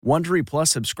Wondery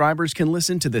Plus subscribers can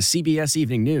listen to the CBS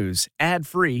Evening News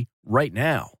ad-free right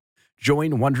now.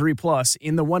 Join Wondery Plus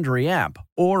in the Wondery app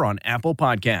or on Apple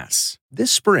Podcasts.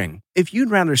 This spring, if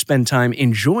you'd rather spend time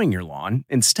enjoying your lawn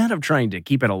instead of trying to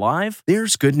keep it alive,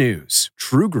 there's good news.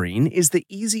 True Green is the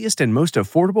easiest and most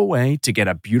affordable way to get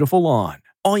a beautiful lawn.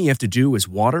 All you have to do is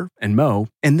water and mow,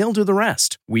 and they'll do the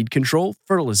rest. Weed control,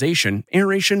 fertilization,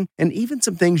 aeration, and even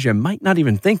some things you might not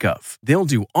even think of. They'll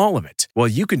do all of it, while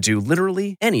you can do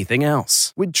literally anything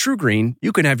else. With True Green,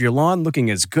 you can have your lawn looking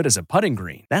as good as a putting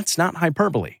green. That's not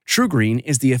hyperbole. True Green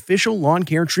is the official lawn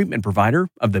care treatment provider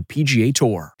of the PGA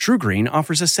Tour. True Green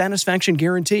offers a satisfaction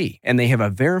guarantee, and they have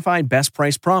a verified best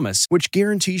price promise, which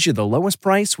guarantees you the lowest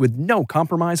price with no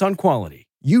compromise on quality.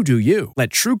 You do you. Let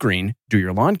True Green do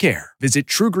your lawn care. Visit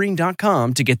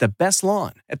TrueGreen.com to get the best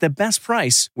lawn at the best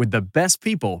price with the best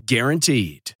people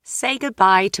guaranteed. Say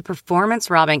goodbye to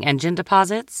performance-robbing engine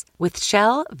deposits with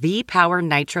Shell V-Power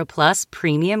Nitro Plus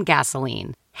Premium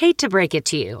Gasoline. Hate to break it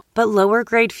to you, but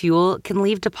lower-grade fuel can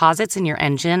leave deposits in your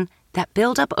engine that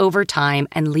build up over time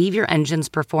and leave your engine's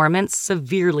performance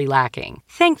severely lacking.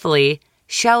 Thankfully,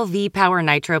 Shell V-Power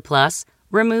Nitro Plus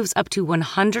removes up to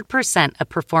 100% of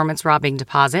performance-robbing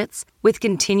deposits with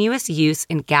continuous use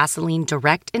in gasoline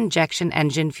direct injection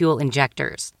engine fuel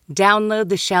injectors. Download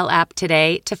the Shell app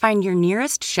today to find your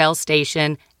nearest Shell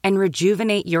station and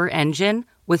rejuvenate your engine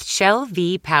with Shell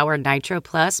V-Power Nitro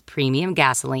Plus Premium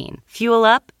Gasoline. Fuel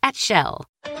up at Shell.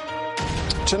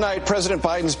 Tonight, President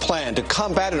Biden's plan to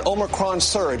combat an Omicron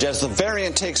surge as the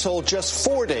variant takes hold just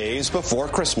 4 days before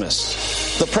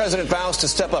Christmas. The president vows to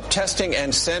step up testing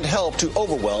and send help to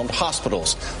overwhelmed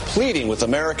hospitals, pleading with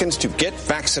Americans to get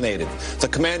vaccinated. The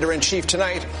commander-in-chief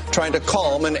tonight trying to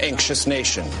calm an anxious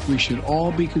nation. We should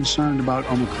all be concerned about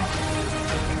Omicron,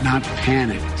 not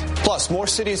panicked. Plus, more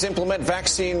cities implement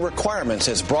vaccine requirements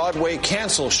as Broadway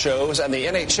cancels shows and the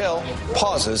NHL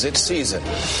pauses its season.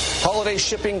 Holiday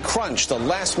shipping crunch, the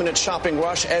last-minute shopping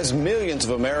rush as millions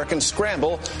of Americans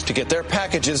scramble to get their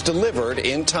packages delivered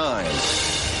in time.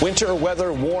 Winter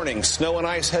weather warning, snow and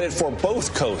ice headed for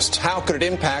both coasts. How could it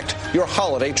impact your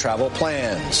holiday travel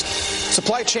plans?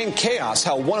 Supply chain chaos,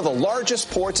 how one of the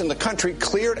largest ports in the country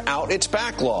cleared out its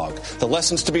backlog. The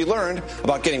lessons to be learned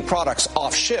about getting products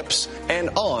off ships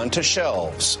and on to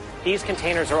shelves. These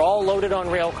containers are all loaded on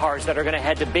rail cars that are going to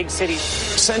head to big cities.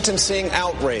 Sentencing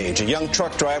outrage. A young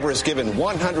truck driver is given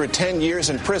 110 years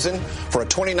in prison for a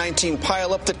 2019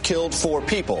 pileup that killed 4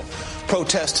 people.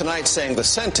 Protests tonight saying the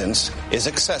sentence is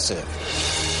excessive.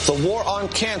 The war on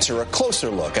cancer, a closer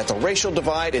look at the racial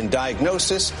divide in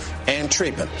diagnosis and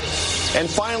treatment. And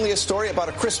finally, a story about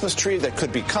a Christmas tree that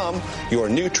could become your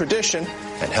new tradition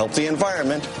and help the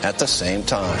environment at the same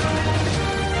time.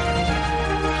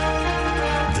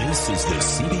 This is the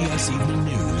CBS Evening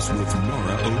News with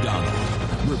Norah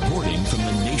O'Donnell, reporting from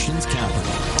the nation's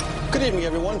capital. Good evening,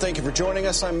 everyone. Thank you for joining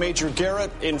us. I'm Major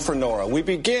Garrett in for Norah. We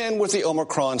begin with the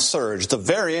Omicron surge. The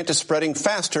variant is spreading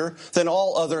faster than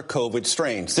all other COVID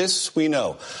strains. This we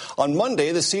know. On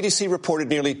Monday, the CDC reported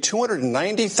nearly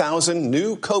 290,000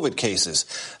 new COVID cases.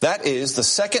 That is the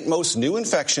second most new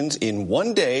infections in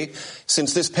one day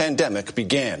since this pandemic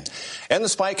began. And the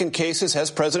spike in cases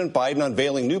has President Biden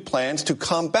unveiling new plans to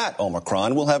combat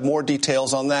Omicron. We'll have more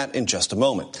details on that in just a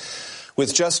moment.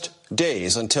 With just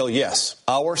days until, yes,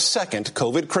 our second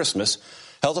COVID Christmas,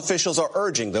 health officials are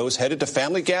urging those headed to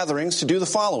family gatherings to do the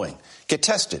following: get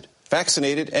tested,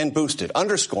 vaccinated, and boosted,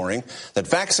 underscoring that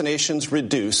vaccinations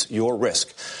reduce your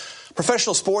risk.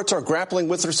 Professional sports are grappling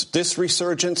with this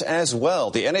resurgence as well.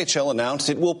 The NHL announced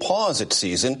it will pause its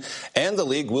season, and the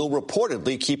league will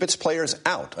reportedly keep its players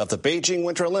out of the Beijing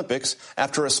Winter Olympics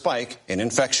after a spike in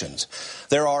infections.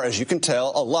 There are, as you can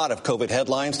tell, a lot of COVID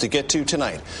headlines to get to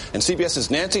tonight. And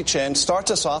CBS's Nancy Chen starts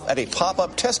us off at a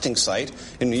pop-up testing site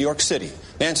in New York City.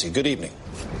 Nancy, good evening.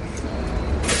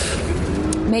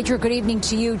 Major, good evening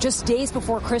to you. Just days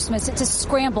before Christmas, it's a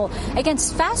scramble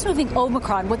against fast-moving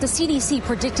Omicron, with the CDC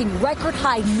predicting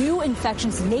record-high new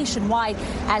infections nationwide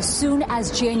as soon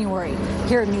as January.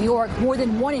 Here in New York, more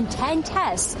than 1 in 10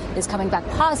 tests is coming back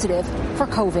positive for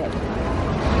COVID.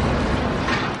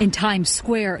 In Times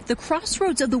Square, the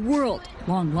crossroads of the world,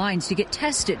 long lines to get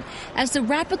tested as the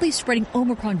rapidly spreading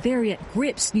Omicron variant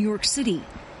grips New York City.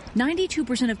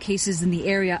 92% of cases in the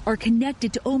area are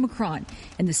connected to Omicron,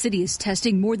 and the city is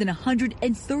testing more than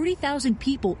 130,000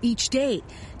 people each day,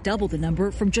 double the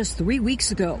number from just 3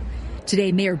 weeks ago.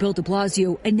 Today, Mayor Bill de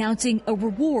Blasio announcing a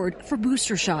reward for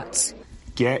booster shots.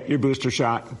 Get your booster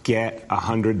shot, get a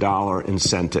 $100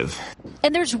 incentive.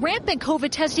 And there's rampant COVID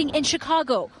testing in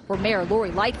Chicago, where Mayor Lori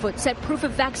Lightfoot set proof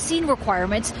of vaccine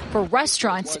requirements for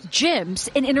restaurants, gyms,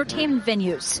 and entertainment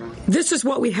venues. This is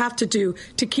what we have to do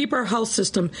to keep our health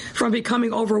system from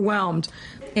becoming overwhelmed.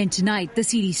 And tonight, the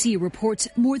CDC reports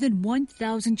more than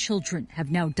 1,000 children have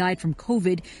now died from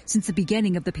COVID since the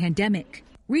beginning of the pandemic.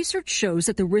 Research shows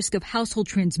that the risk of household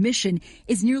transmission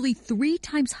is nearly 3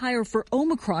 times higher for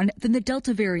Omicron than the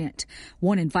Delta variant.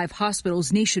 1 in 5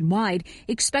 hospitals nationwide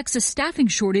expects a staffing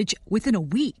shortage within a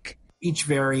week. Each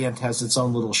variant has its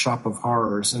own little shop of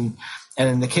horrors. And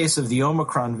in the case of the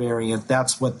Omicron variant,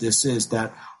 that's what this is,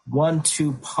 that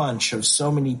 1-2 punch of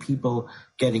so many people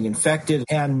getting infected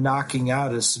and knocking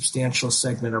out a substantial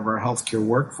segment of our healthcare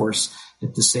workforce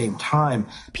at the same time.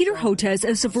 Peter Hotez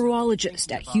is a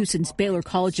virologist at Houston's Baylor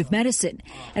College of Medicine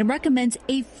and recommends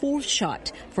a 4th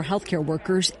shot for healthcare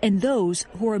workers and those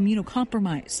who are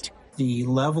immunocompromised. The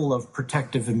level of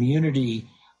protective immunity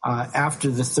after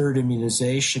the 3rd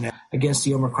immunization against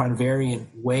the Omicron variant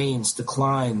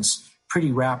declines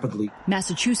pretty rapidly.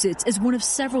 Massachusetts is one of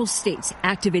several states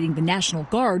activating the National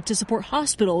Guard to support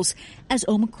hospitals as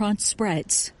Omicron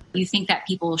spreads. You think that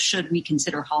people should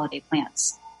reconsider holiday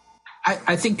plans?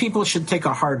 I think people should take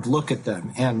a hard look at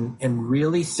them and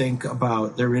really think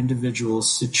about their individual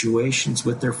situations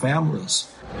with their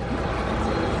families.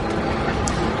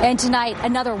 And tonight,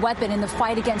 another weapon in the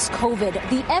fight against COVID.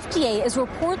 The FDA is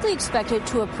reportedly expected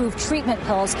to approve treatment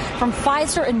pills from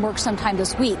Pfizer and Merck sometime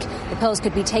this week. The pills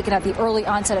could be taken at the early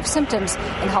onset of symptoms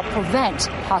and help prevent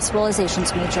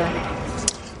hospitalizations, Major.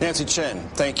 Nancy Chen,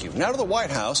 thank you. Now to the White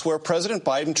House, where President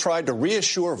Biden tried to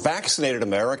reassure vaccinated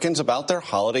Americans about their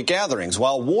holiday gatherings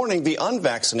while warning the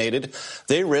unvaccinated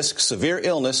they risk severe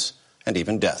illness and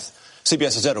even death.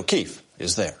 CBS's Ed O'Keefe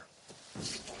is there.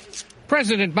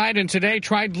 President Biden today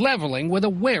tried leveling with a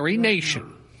wary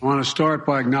nation. I want to start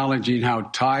by acknowledging how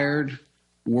tired,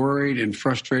 worried, and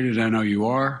frustrated I know you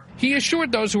are. He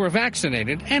assured those who are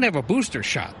vaccinated and have a booster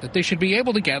shot that they should be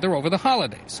able to gather over the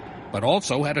holidays, but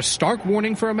also had a stark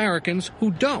warning for Americans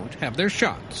who don't have their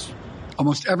shots.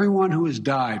 Almost everyone who has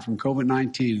died from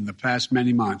COVID-19 in the past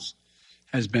many months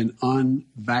has been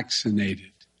unvaccinated.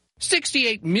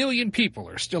 68 million people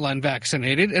are still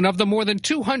unvaccinated, and of the more than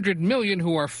 200 million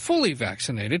who are fully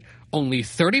vaccinated, only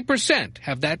 30%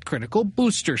 have that critical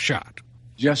booster shot.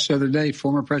 Just the other day,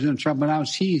 former President Trump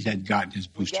announced he had gotten his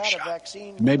booster shot.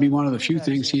 Maybe one of the few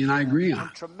things he and I agree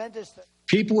on.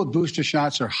 People with booster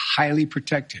shots are highly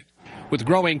protected. With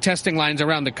growing testing lines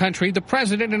around the country, the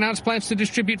president announced plans to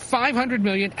distribute 500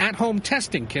 million at-home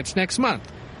testing kits next month,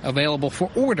 available for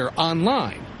order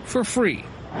online for free.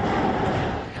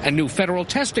 And new federal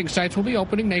testing sites will be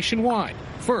opening nationwide,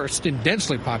 first in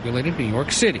densely populated New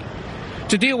York City.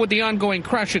 To deal with the ongoing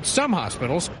crush at some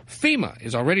hospitals, FEMA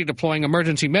is already deploying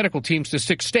emergency medical teams to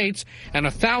 6 states, and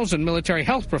 1,000 military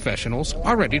health professionals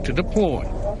are ready to deploy.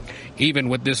 Even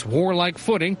with this warlike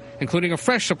footing, including a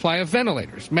fresh supply of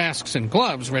ventilators, masks, and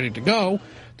gloves ready to go,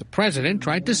 the president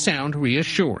tried to sound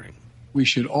reassuring. We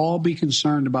should all be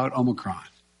concerned about Omicron,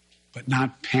 but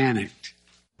not panicked.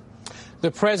 The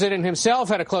president himself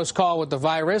had a close call with the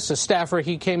virus. A staffer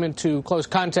he came into close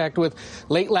contact with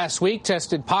late last week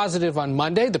tested positive on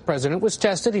Monday. The president was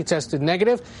tested. He tested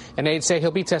negative, and aides say he'll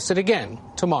be tested again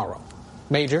tomorrow.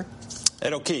 Major?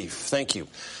 Ed O'Keefe, thank you.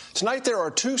 Tonight, there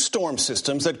are 2 storm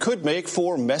systems that could make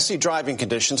for messy driving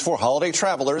conditions for holiday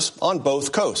travelers on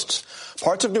both coasts.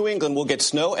 Parts of New England will get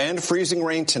snow and freezing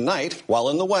rain tonight, while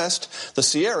in the west, the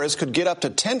Sierras could get up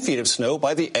to 10 feet of snow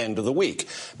by the end of the week,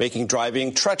 making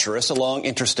driving treacherous along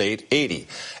Interstate 80.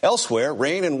 Elsewhere,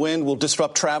 rain and wind will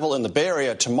disrupt travel in the Bay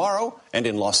Area tomorrow and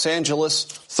in Los Angeles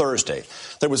Thursday.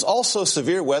 There was also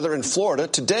severe weather in Florida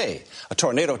today. A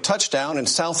tornado touched down in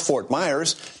South Fort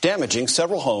Myers, damaging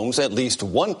several homes. At least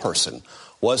one person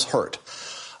was hurt.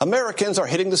 Americans are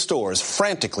hitting the stores,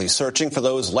 frantically searching for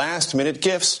those last-minute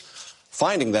gifts.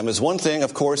 Finding them is one thing,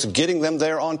 of course, getting them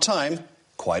there on time,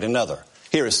 quite another.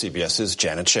 Here is CBS's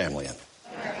Janet Shamlian.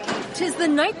 'Tis the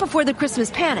night before the Christmas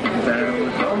panic.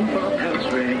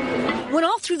 When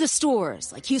all through the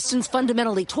stores, like Houston's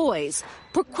Fundamentally Toys,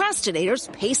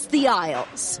 procrastinators pace the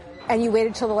aisles. And you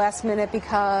waited till the last minute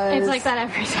because... It's like that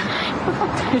every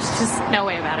time. There's just no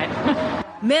way about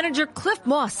it. Manager Cliff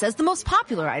Moss says the most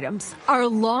popular items are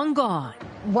long gone.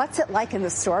 What's it like in the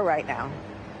store right now?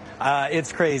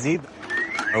 It's crazy.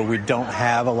 We don't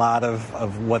have a lot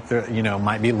of what they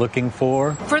might be looking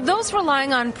for. For those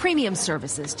relying on premium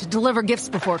services to deliver gifts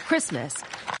before Christmas,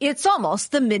 it's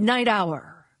almost the midnight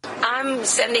hour. I'm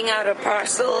sending out a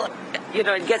parcel.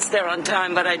 It gets there on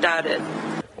time, but I doubt it.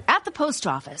 At the post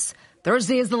office,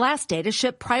 Thursday is the last day to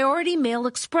ship Priority Mail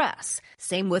Express.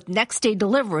 Same with next-day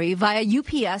delivery via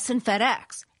UPS and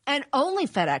FedEx. And only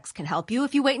FedEx can help you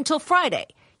if you wait until Friday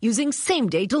using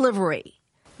same-day delivery.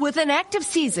 With an active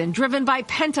season driven by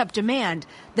pent-up demand,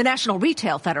 the National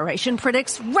Retail Federation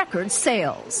predicts record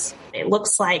sales. It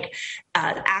looks like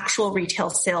actual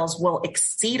retail sales will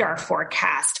exceed our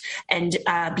forecast and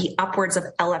be upwards of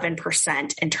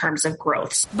 11% in terms of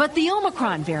growth. But the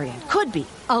Omicron variant could be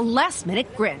a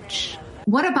last-minute Grinch.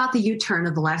 What about the U-turn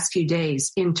of the last few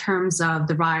days in terms of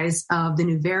the rise of the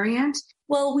new variant?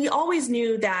 Well, we always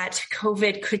knew that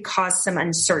COVID could cause some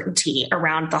uncertainty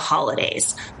around the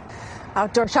holidays.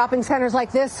 Outdoor shopping centers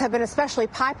like this have been especially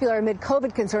popular amid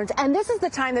COVID concerns, and this is the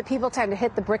time that people tend to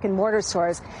hit the brick and mortar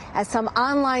stores as some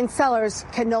online sellers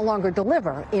can no longer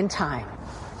deliver in time.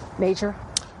 Major?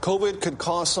 COVID could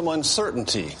cause some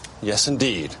uncertainty. Yes,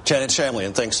 indeed. Janet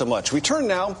Shamlian, thanks so much. We turn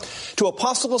now to a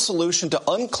possible solution to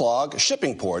unclog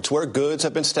shipping ports where goods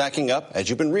have been stacking up, as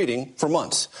you've been reading, for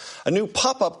months. A new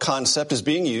pop-up concept is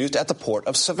being used at the port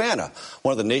of Savannah,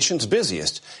 one of the nation's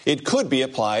busiest. It could be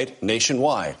applied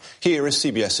nationwide. Here is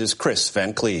CBS's Chris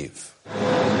Van Cleve.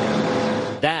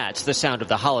 That's the sound of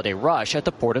the holiday rush at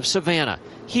the port of Savannah.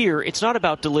 Here, it's not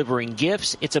about delivering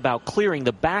gifts, it's about clearing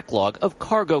the backlog of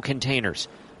cargo containers.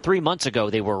 3 months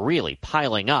ago, they were really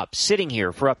piling up, sitting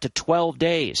here for up to 12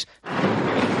 days.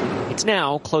 It's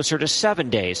now closer to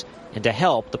 7 days, and to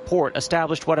help, the port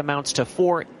established what amounts to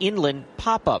 4 inland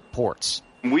pop-up ports.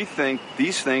 We think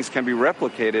these things can be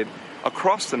replicated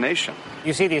across the nation.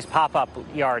 You see these pop-up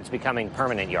yards becoming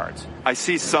permanent yards? I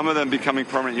see some of them becoming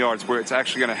permanent yards where it's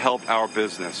actually going to help our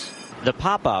business. The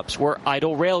pop-ups were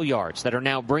idle rail yards that are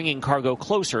now bringing cargo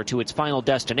closer to its final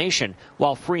destination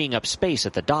while freeing up space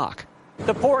at the dock.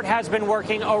 The port has been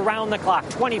working around the clock,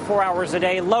 24 hours a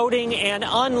day, loading and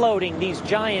unloading these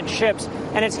giant ships,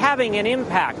 and it's having an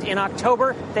impact. In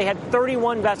October, they had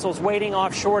 31 vessels waiting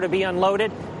offshore to be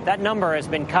unloaded. That number has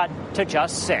been cut to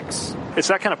just 6. It's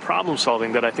that kind of problem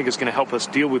solving that I think is going to help us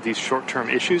deal with these short-term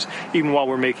issues, even while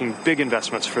we're making big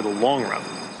investments for the long run.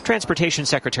 Transportation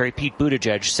Secretary Pete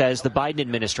Buttigieg says the Biden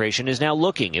administration is now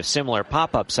looking if similar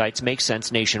pop-up sites make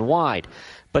sense nationwide.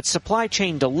 But supply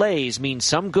chain delays mean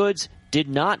some goods did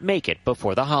not make it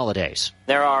before the holidays.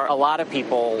 There are a lot of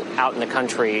people out in the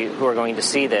country who are going to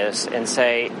see this and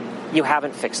say, you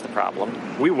haven't fixed the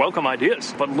problem. We welcome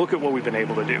ideas, but look at what we've been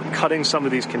able to do. Cutting some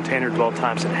of these container dwell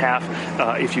times in half.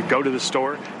 If you go to the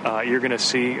store, you're going to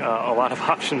see a lot of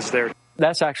options there.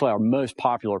 That's actually our most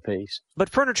popular piece. But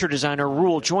furniture designer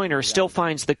Rule Joyner still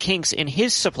finds the kinks in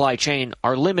his supply chain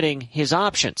are limiting his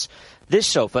options. This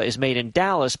sofa is made in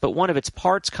Dallas, but one of its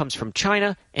parts comes from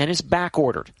China and is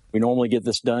back-ordered. We normally get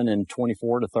this done in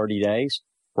 24 to 30 days.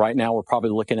 Right now, we're probably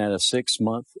looking at a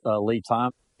 6-month lead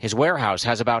time. His warehouse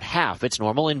has about half its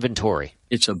normal inventory.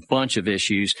 It's a bunch of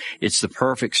issues. It's the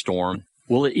perfect storm.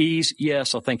 Will it ease?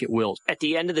 Yes, I think it will. At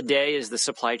the end of the day, is the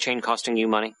supply chain costing you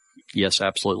money? Yes,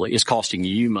 absolutely. It's costing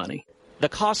you money. The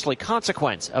costly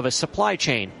consequence of a supply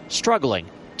chain struggling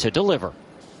to deliver.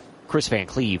 Chris Van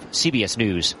Cleve, CBS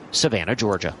News, Savannah,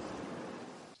 Georgia.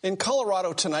 In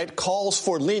Colorado tonight, calls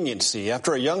for leniency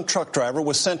after a young truck driver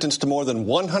was sentenced to more than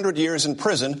 100 years in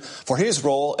prison for his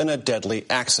role in a deadly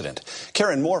accident.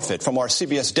 Karen Morfitt from our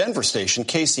CBS Denver station,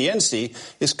 KCNC,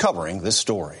 is covering this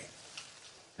story.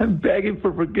 I'm begging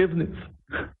for forgiveness.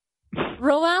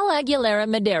 Roel Aguilera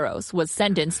Medeiros was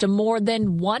sentenced to more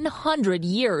than 100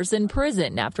 years in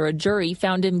prison after a jury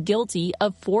found him guilty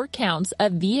of 4 counts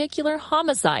of vehicular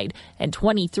homicide and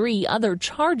 23 other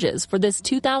charges for this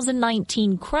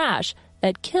 2019 crash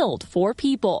that killed 4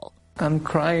 people. I'm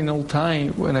crying all the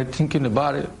time when I'm thinking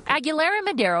about it. Aguilera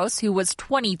Medeiros, who was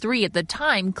 23 at the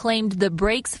time, claimed the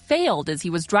brakes failed as he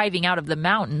was driving out of the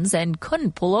mountains and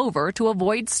couldn't pull over to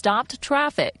avoid stopped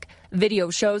traffic. Video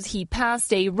shows he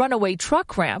passed a runaway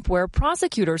truck ramp where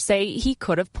prosecutors say he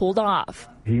could have pulled off.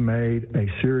 He made a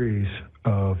series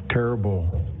of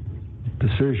terrible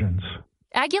decisions.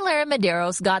 Aguilera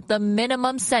Medeiros got the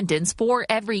minimum sentence for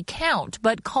every count,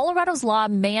 but Colorado's law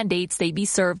mandates they be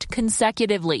served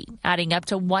consecutively, adding up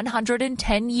to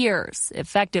 110 years,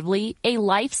 effectively a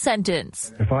life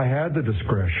sentence. If I had the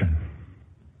discretion,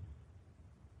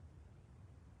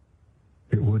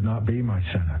 it would not be my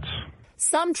sentence.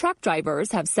 Some truck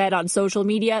drivers have said on social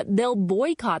media they'll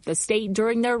boycott the state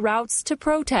during their routes to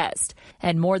protest.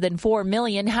 And more than 4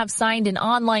 million have signed an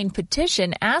online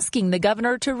petition asking the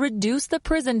governor to reduce the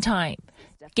prison time.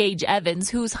 Gage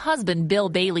Evans, whose husband Bill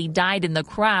Bailey died in the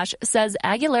crash, says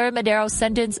Aguilera Medeiros'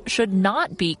 sentence should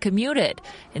not be commuted.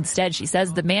 Instead, she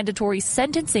says the mandatory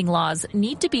sentencing laws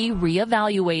need to be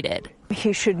reevaluated.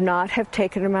 He should not have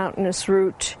taken a mountainous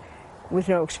route with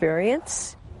no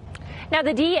experience. Now,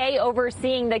 the DA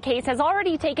overseeing the case has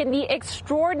already taken the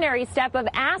extraordinary step of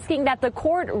asking that the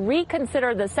court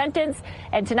reconsider the sentence.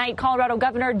 And tonight, Colorado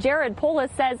Governor Jared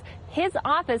Polis says his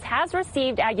office has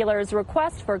received Aguilar's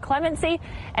request for clemency,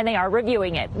 and they are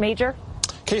reviewing it. Major?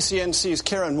 KCNC's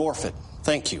Karen Morfitt,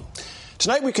 thank you.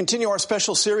 Tonight, we continue our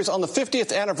special series on the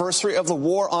 50th anniversary of the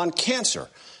war on cancer.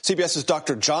 CBS's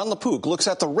Dr. John LaPook looks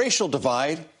at the racial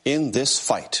divide in this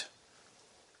fight.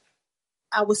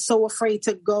 I was so afraid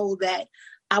to go that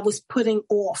I was putting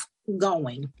off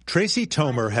going. Tracy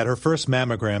Tomer had her first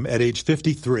mammogram at age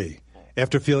 53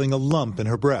 after feeling a lump in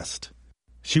her breast.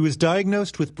 She was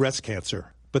diagnosed with breast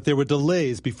cancer, but there were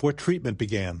delays before treatment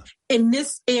began. In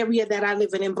this area that I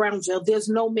live in Brownsville, there's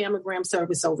no mammogram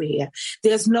service over here.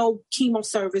 There's no chemo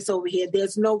service over here.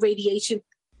 There's no radiation.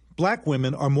 Black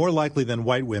women are more likely than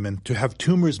white women to have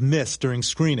tumors missed during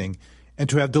screening and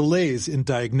to have delays in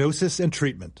diagnosis and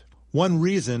treatment. One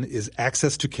reason is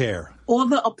access to care. All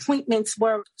the appointments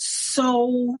were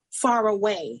so far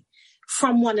away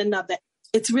from one another.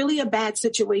 It's really a bad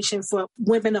situation for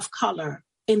women of color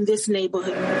in this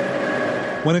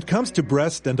neighborhood. When it comes to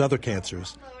breast and other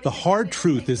cancers, the hard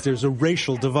truth is there's a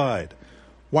racial divide.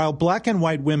 While black and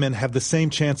white women have the same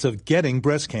chance of getting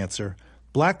breast cancer,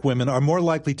 black women are more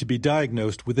likely to be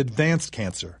diagnosed with advanced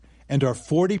cancer and are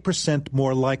 40%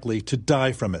 more likely to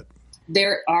die from it.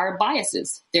 There are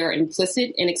biases. There are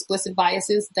implicit and explicit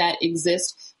biases that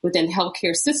exist within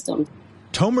healthcare systems.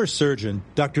 Tomer's surgeon,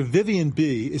 Dr. Vivian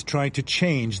B., is trying to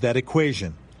change that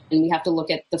equation. And we have to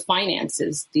look at the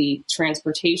finances, the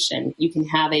transportation. You can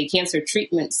have a cancer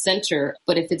treatment center,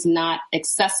 but if it's not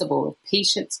accessible, if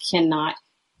patients cannot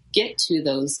get to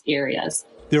those areas.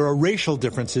 There are racial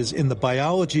differences in the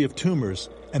biology of tumors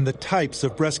and the types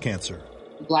of breast cancer.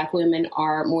 Black women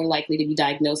are more likely to be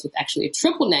diagnosed with actually a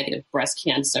triple-negative breast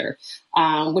cancer,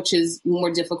 which is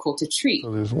more difficult to treat.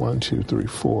 So there's 1, 2, 3,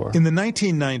 4. In the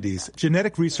 1990s,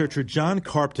 genetic researcher John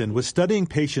Carpton was studying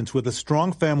patients with a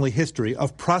strong family history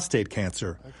of prostate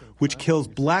cancer, which kills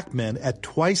black men at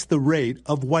twice the rate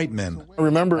of white men. I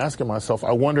remember asking myself,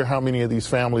 I wonder how many of these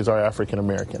families are African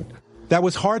American. That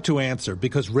was hard to answer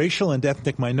because racial and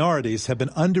ethnic minorities have been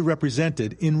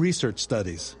underrepresented in research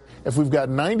studies. If we've got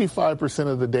 95%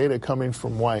 of the data coming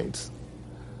from whites,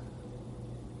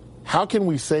 how can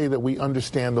we say that we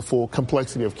understand the full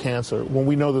complexity of cancer when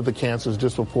we know that the cancers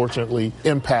disproportionately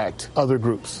impact other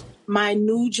groups? My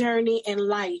new journey in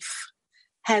life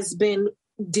has been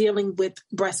dealing with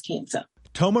breast cancer.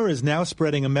 Tomer is now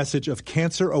spreading a message of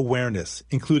cancer awareness,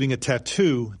 including a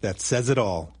tattoo that says it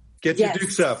all. Get your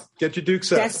dukes up. Get your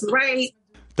dukes up. That's right.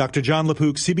 Dr. John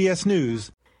LaPook, CBS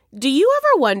News. Do you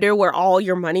ever wonder where all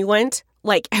your money went?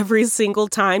 Like every single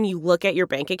time you look at your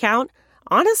bank account?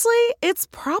 Honestly, it's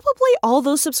probably all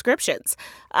those subscriptions.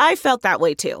 I felt that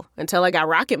way too, until I got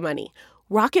Rocket Money.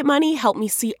 Rocket Money helped me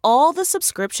see all the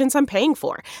subscriptions I'm paying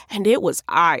for, and it was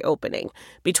eye-opening.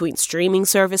 Between streaming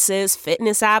services,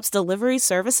 fitness apps, delivery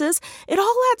services, it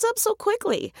all adds up so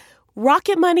quickly.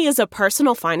 Rocket Money is a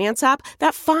personal finance app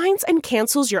that finds and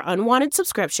cancels your unwanted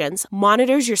subscriptions,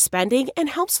 monitors your spending, and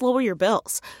helps lower your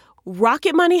bills.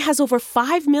 Rocket Money has over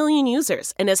 5 million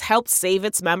users and has helped save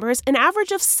its members an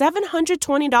average of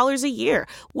 $720 a year,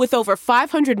 with over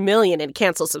 500 million in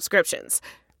canceled subscriptions.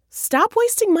 Stop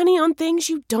wasting money on things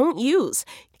you don't use.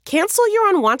 Cancel your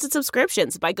unwanted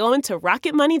subscriptions by going to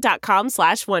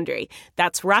rocketmoney.com/Wondery.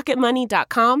 That's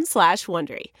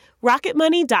rocketmoney.com/Wondery.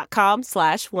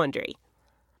 rocketmoney.com/Wondery.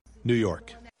 New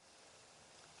York.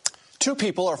 2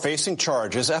 people are facing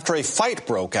charges after a fight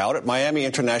broke out at Miami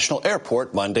International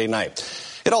Airport Monday night.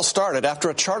 It all started after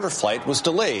a charter flight was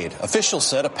delayed. Officials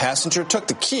said a passenger took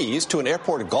the keys to an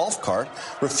airport golf cart,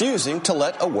 refusing to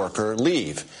let a worker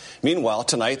leave. Meanwhile,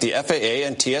 tonight, the FAA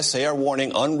and TSA are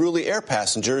warning unruly air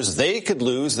passengers they could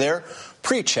lose their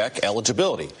pre-check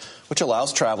eligibility, which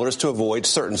allows travelers to avoid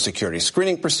certain security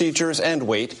screening procedures and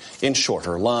wait in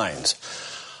shorter lines.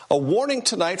 A warning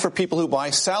tonight for people who buy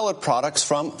salad products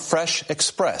from Fresh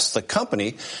Express. The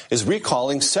company is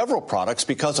recalling several products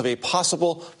because of a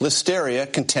possible listeria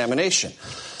contamination.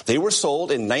 They were sold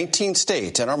in 19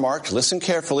 states and are marked, listen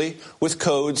carefully, with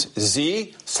codes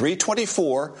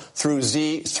Z324 through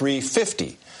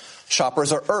Z350.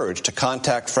 Shoppers are urged to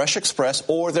contact Fresh Express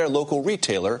or their local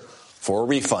retailer for a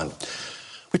refund.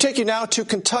 We take you now to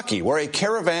Kentucky, where a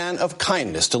caravan of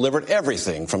kindness delivered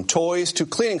everything from toys to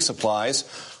cleaning supplies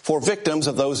for victims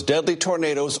of those deadly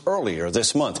tornadoes earlier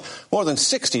this month. More than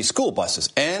 60 school buses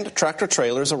and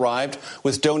tractor-trailers arrived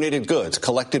with donated goods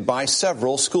collected by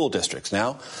several school districts.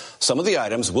 Now, some of the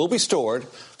items will be stored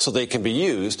so they can be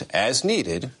used as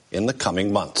needed in the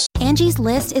coming months. Angie's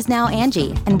List is now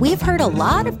Angie, and we've heard a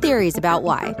lot of theories about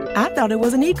why. I thought it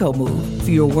was an eco move.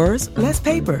 Fewer words, less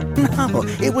paper. No,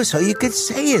 it was so you could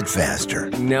say it faster.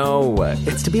 No,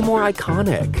 it's to be more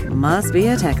iconic. Must be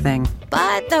a tech thing.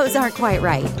 But those aren't quite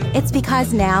right. It's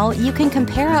because now you can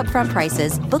compare upfront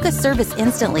prices, book a service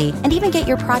instantly, and even get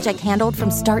your project handled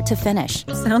from start to finish.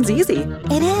 Sounds easy.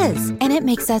 It is, and it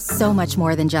makes us so much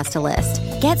more than just a list.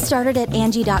 Get started at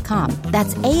Angie.com.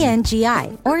 That's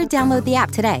ANGI, or download the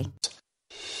app today.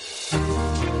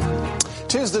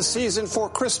 'Tis the season for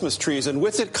Christmas trees, and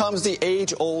with it comes the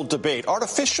age-old debate,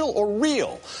 artificial or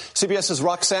real? CBS's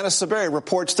Roxana Saberi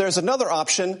reports there's another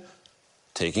option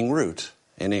taking root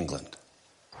in England.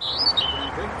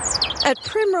 At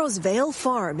Primrose Vale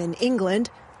Farm in England,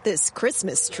 this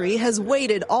Christmas tree has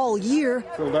waited all year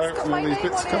Looking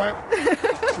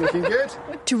good.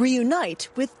 to reunite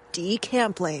with Dee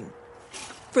Campling.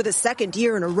 For the second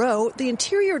year in a row, the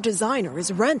interior designer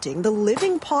is renting the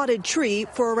living potted tree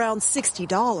for around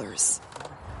 $60.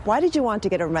 Why did you want to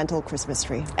get a rental Christmas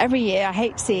tree? Every year I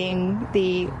hate seeing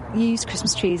the used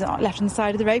Christmas trees left on the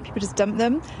side of the road. People just dump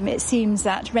them. It seems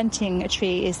that renting a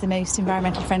tree is the most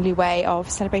environmentally friendly way of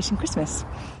celebrating Christmas.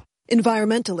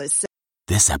 Environmentalists.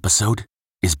 This episode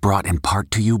is brought in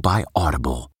part to you by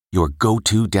Audible, your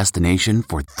go-to destination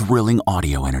for thrilling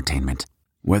audio entertainment.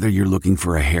 Whether you're looking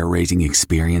for a hair-raising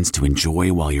experience to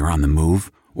enjoy while you're on the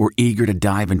move or eager to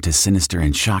dive into sinister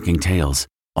and shocking tales,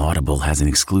 Audible has an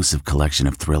exclusive collection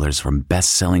of thrillers from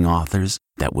best-selling authors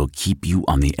that will keep you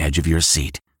on the edge of your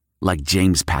seat. Like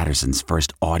James Patterson's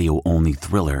first audio-only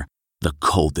thriller, The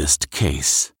Coldest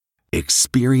Case.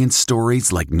 Experience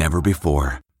stories like never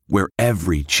before, where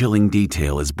every chilling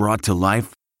detail is brought to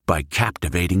life by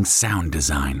captivating sound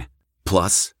design.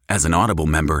 Plus, as an Audible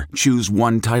member, choose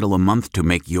one title a month to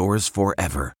make yours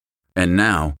forever. And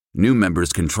now, new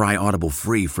members can try Audible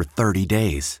free for 30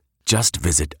 days. Just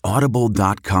visit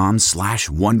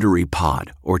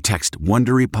audible.com/WonderyPod or text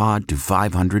WonderyPod to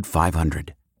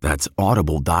 500-500. That's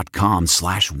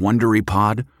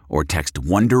audible.com/WonderyPod or text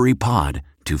WonderyPod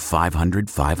to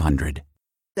 500-500.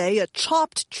 Say a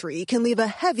chopped tree can leave a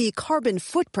heavy carbon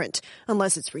footprint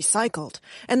unless it's recycled,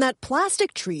 and that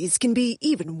plastic trees can be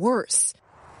even worse.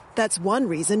 That's one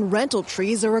reason rental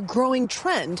trees are a growing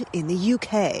trend in the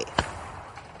UK.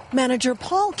 Manager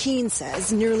Paul Keane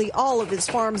says nearly all of his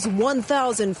farm's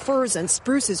 1,000 firs and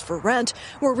spruces for rent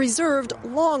were reserved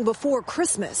long before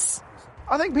Christmas.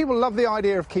 I think people love the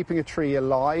idea of keeping a tree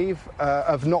alive,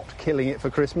 of not killing it for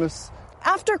Christmas.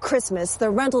 After Christmas, the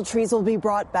rental trees will be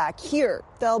brought back here.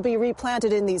 They'll be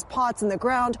replanted in these pots in the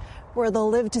ground where they'll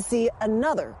live to see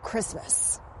another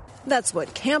Christmas. That's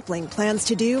what Campling plans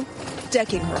to do,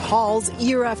 decking her halls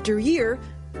year after year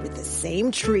with the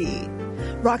same tree.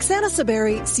 Roxana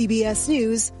Saberi, CBS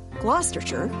News,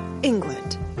 Gloucestershire,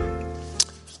 England.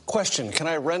 Question, can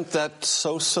I rent that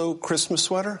so-so Christmas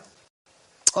sweater?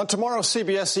 On tomorrow's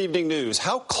CBS Evening News,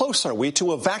 how close are we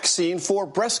to a vaccine for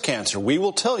breast cancer? We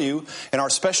will tell you in our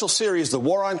special series, The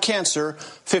War on Cancer,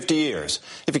 50 Years.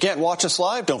 If you can't watch us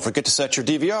live, don't forget to set your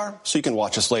DVR so you can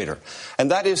watch us later.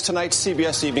 And that is tonight's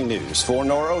CBS Evening News. For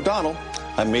Norah O'Donnell,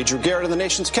 I'm Major Garrett in the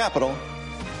nation's capital.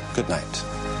 Good night.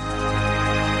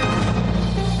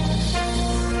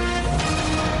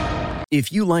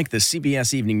 If you like the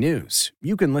CBS Evening News,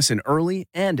 you can listen early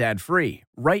and ad-free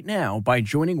right now by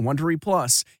joining Wondery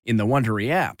Plus in the Wondery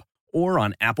app or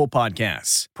on Apple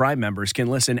Podcasts. Prime members can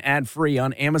listen ad-free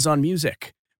on Amazon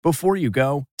Music. Before you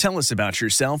go, tell us about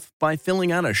yourself by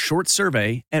filling out a short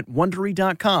survey at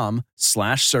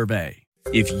Wondery.com/survey.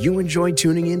 If you enjoy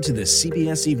tuning in to the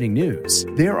CBS Evening News,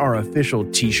 there are official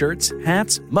t-shirts,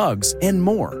 hats, mugs, and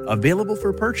more available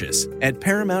for purchase at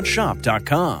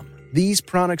ParamountShop.com. These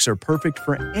products are perfect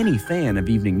for any fan of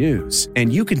evening news,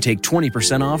 and you can take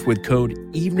 20% off with code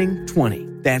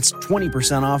EVENING20. That's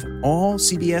 20% off all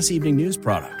CBS Evening News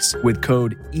products with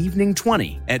code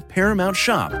EVENING20 at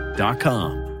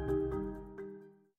ParamountShop.com.